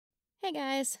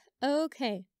Hi guys.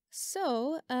 Okay,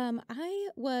 so I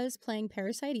was playing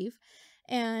Parasite Eve,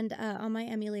 and on my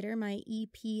emulator, my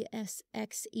epsxe.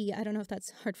 I don't know if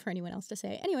that's hard for anyone else to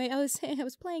say. Anyway, I was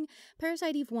playing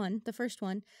Parasite Eve 1, the first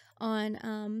one,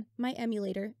 on my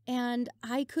emulator, and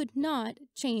I could not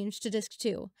change to disc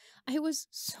 2. I was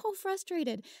so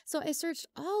frustrated. So I searched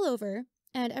all over,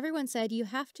 and everyone said you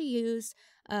have to use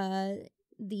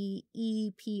the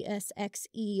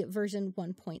epsxe version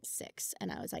 1.6,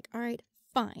 and I was like, all right,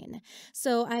 fine.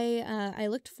 So I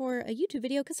looked for a YouTube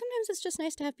video, because sometimes it's just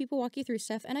nice to have people walk you through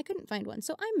stuff, and I couldn't find one,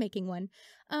 so I'm making one.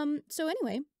 So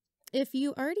anyway, if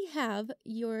you already have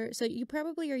so you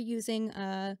probably are using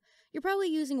you're probably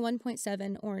using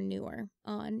 1.7 or newer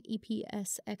on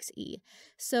epsxe.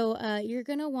 So you're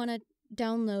gonna want to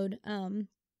download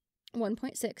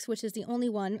 1.6, which is the only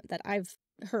one that I've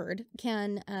heard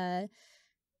can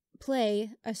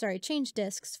change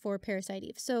discs for Parasite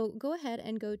Eve. So go ahead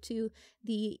and go to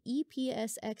the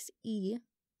epsxe.com,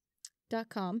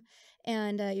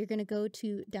 and you're going to go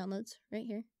to downloads right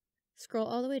here. Scroll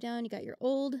all the way down. You got your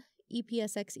old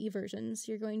epsxe versions.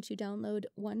 You're going to download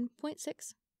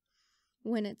 1.6.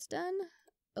 When it's done,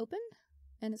 open,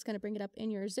 and it's going to bring it up in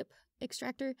your zip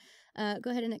extractor. Go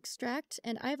ahead and extract,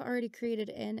 and I've already created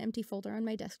an empty folder on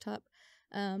my desktop.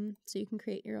 So you can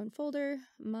create your own folder.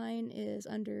 Mine is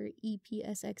under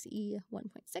epsxe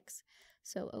 1.6.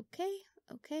 So okay,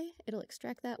 it'll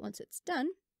extract that once it's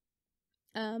done.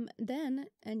 Then,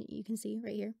 and you can see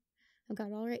right here, I've got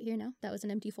it all right here now. That was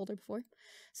an empty folder before.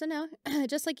 So now,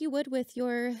 just like you would with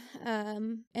your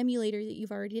emulator that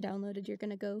you've already downloaded, you're going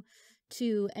to go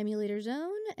to Emulator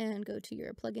Zone and go to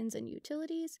your plugins and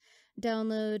utilities,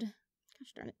 download,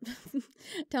 gosh darn it,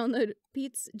 download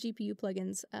Pete's GPU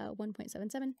plugins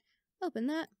 1.77, open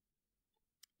that,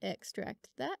 extract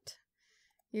that.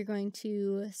 You're going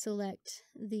to select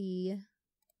the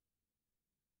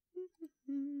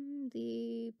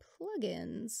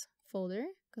plugins folder,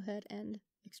 go ahead and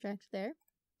extract there.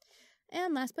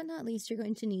 And last but not least, you're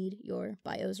going to need your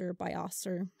BIOS or BIOS,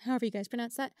 or however you guys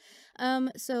pronounce that.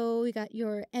 So we got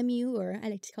your EMU, or I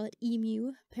like to call it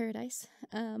EMU Paradise.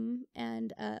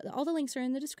 And all the links are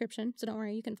in the description, so don't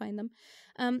worry, you can find them.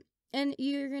 And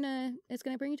it's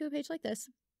gonna bring you to a page like this,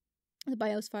 the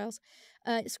BIOS files.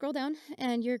 Scroll down,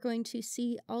 and you're going to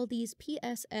see all these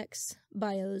PSX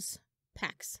BIOS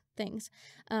packs things,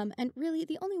 and really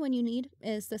the only one you need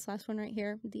is this last one right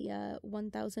here, the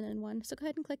 1001. So go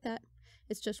ahead and click that.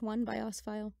 It's just one BIOS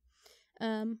file.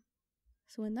 So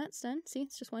when that's done, see,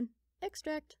 it's just one.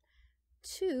 Extract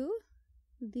to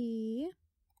the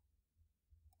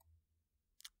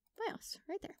BIOS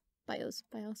right there. BIOS.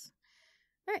 All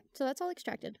right, so that's all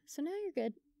extracted. So now you're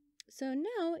good. So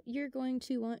now you're going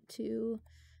to want to,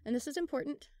 and this is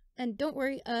important, and don't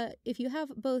worry, if you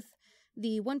have both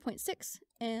the 1.6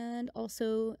 and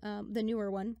also the newer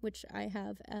one, which I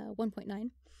have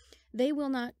 1.9,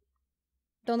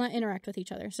 they'll not interact with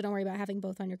each other. So don't worry about having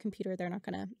both on your computer. They're not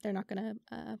gonna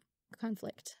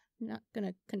conflict.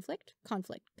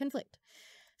 Conflict.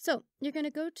 So you're gonna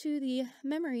go to the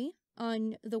memory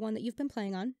on the one that you've been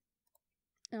playing on,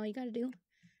 and all you gotta do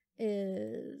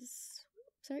is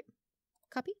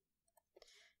copy.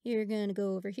 You're gonna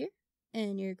go over here,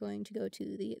 and you're going to go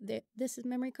to this is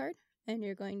memory card, and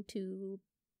you're going to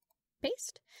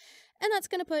paste, and that's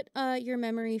going to put your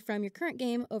memory from your current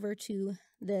game over to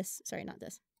this,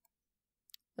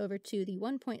 over to the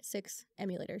 1.6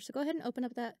 emulator. So go ahead and open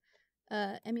up that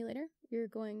emulator. You're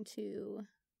going to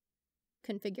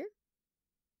configure.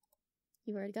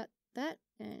 You've already got that,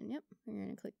 and yep, you're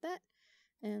going to click that,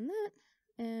 and that,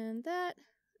 and that,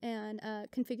 and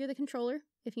configure the controller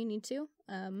if you need to.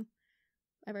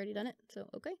 I've already done it, so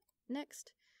okay,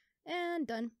 next, and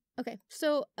done. Okay,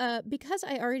 so because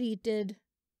I already did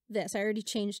this, I already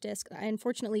changed disk, I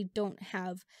unfortunately don't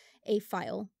have a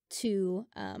file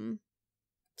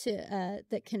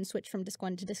that can switch from disk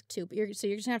 1 to disk 2, but you're just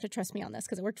gonna have to trust me on this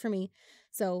because it worked for me.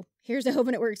 So here's to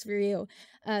hoping it works for you.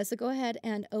 So go ahead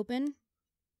and open,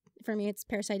 for me it's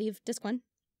Parasite Eve disk 1.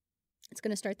 It's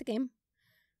gonna start the game.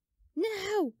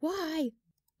 No, why?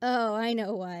 Oh, I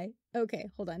know why.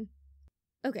 Okay, hold on.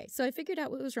 Okay, so I figured out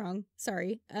what was wrong.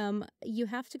 Sorry. You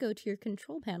have to go to your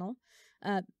control panel.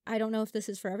 I don't know if this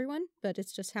is for everyone, but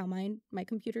it's just how my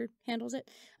computer handles it.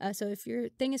 So if your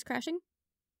thing is crashing,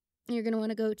 you're going to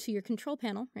want to go to your control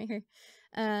panel right here.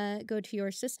 Go to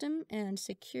your system and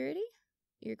security.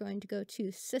 You're going to go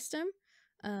to system,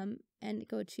 and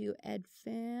go to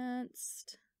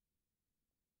advanced,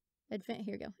 here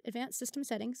we go, advanced system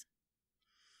settings.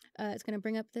 It's going to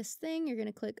bring up this thing. You're going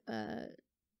to click,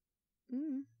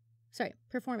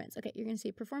 performance. Okay, you're going to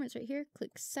see performance right here.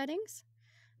 Click settings.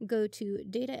 go to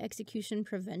data execution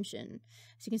prevention.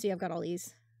 So you can see I've got all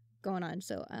these going on.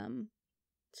 So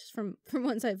just from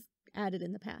ones I've added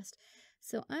in the past.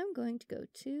 So I'm going to go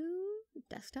to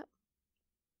desktop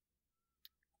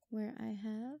where I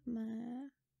have my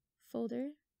folder.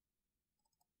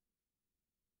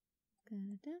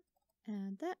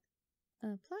 Add that.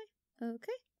 Apply.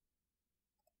 Okay.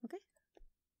 Okay.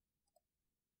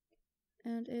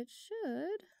 And it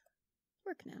should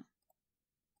work now.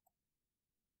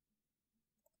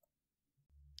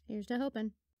 Here's to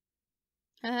hoping.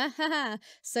 Ha ha ha!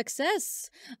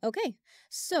 Success! Okay,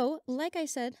 so like I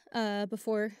said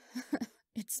before,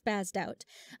 it spazzed out.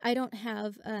 I don't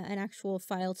have an actual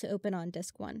file to open on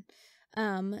disk 1.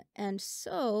 And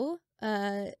so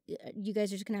you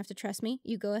guys are just gonna have to trust me.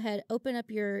 You go ahead, open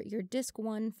up your disk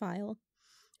 1 file.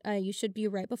 You should be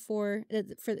right before,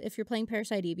 if you're playing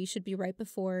Parasite Eve, you should be right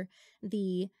before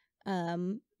the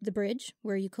bridge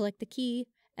where you collect the key,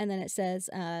 and then it says,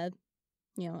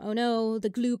 you know, oh no, the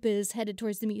gloop is headed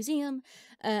towards the museum,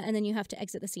 and then you have to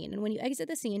exit the scene. And when you exit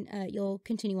the scene, you'll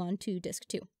continue on to disc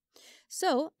 2.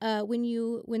 So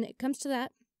when it comes to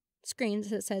that screen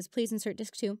that says, please insert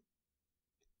disc 2,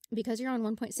 because you're on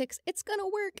 1.6, it's gonna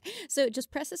work. So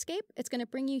just press escape. It's gonna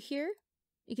bring you here.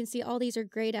 You can see all these are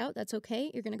grayed out. That's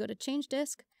okay. You're gonna go to change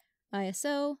disk,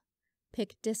 ISO,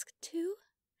 pick disc 2.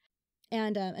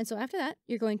 And so after that,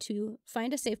 you're going to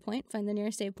find a save point, find the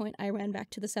nearest save point. I ran back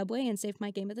to the subway and saved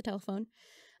my game at the telephone.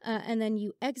 And then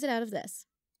you exit out of this.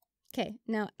 Okay,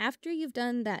 now after you've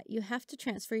done that, you have to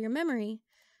transfer your memory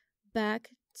back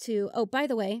to, oh, by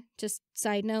the way, just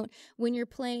side note, when you're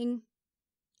playing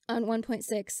on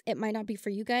 1.6, it might not be for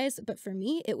you guys, but for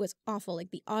me, it was awful.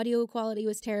 Like the audio quality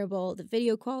was terrible. The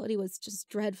video quality was just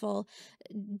dreadful.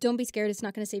 Don't be scared. It's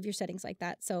not going to save your settings like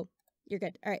that. So you're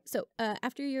good. All right. So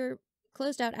after you're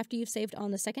closed out, after you've saved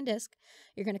on the second disk,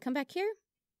 you're going to come back here,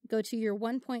 go to your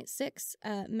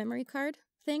 1.6 memory card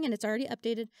thing, and it's already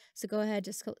updated. So go ahead,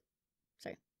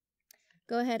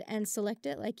 go ahead and select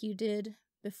it like you did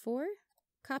before.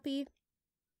 Copy.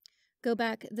 Go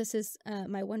back. This is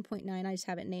my 1.9. I just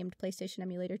have it named PlayStation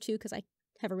Emulator 2 because I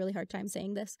have a really hard time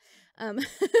saying this. So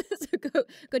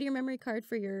go to your memory card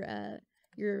for your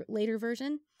later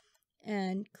version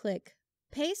and click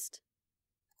paste.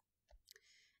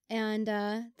 And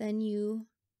then you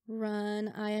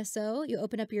run ISO. You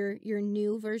open up your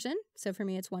new version. So for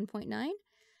me, it's 1.9.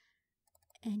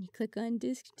 And you click on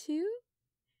disk 2.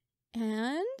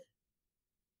 And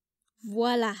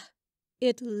voila!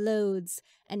 It loads.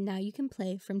 And now you can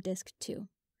play from disk 2.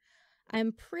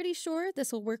 I'm pretty sure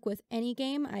this will work with any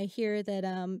game. I hear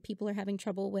that people are having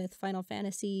trouble with Final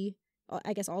Fantasy,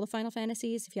 I guess all the Final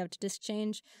Fantasies, if you have to disk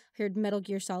change. I heard Metal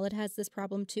Gear Solid has this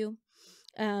problem too.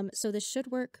 So this should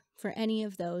work for any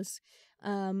of those.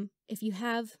 If you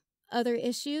have other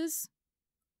issues,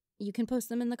 you can post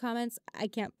them in the comments. I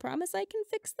can't promise I can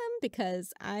fix them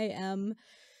because I am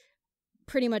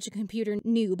pretty much a computer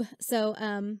noob. So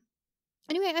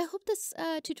anyway, I hope this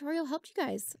tutorial helped you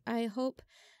guys. I hope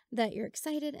that you're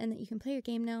excited and that you can play your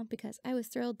game now, because I was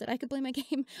thrilled that I could play my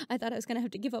game. I thought I was going to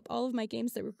have to give up all of my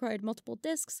games that required multiple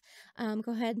discs.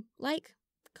 Go ahead, like,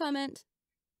 comment,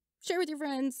 share with your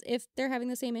friends if they're having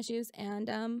the same issues, and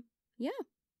yeah,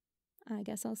 I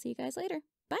guess I'll see you guys later.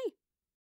 Bye!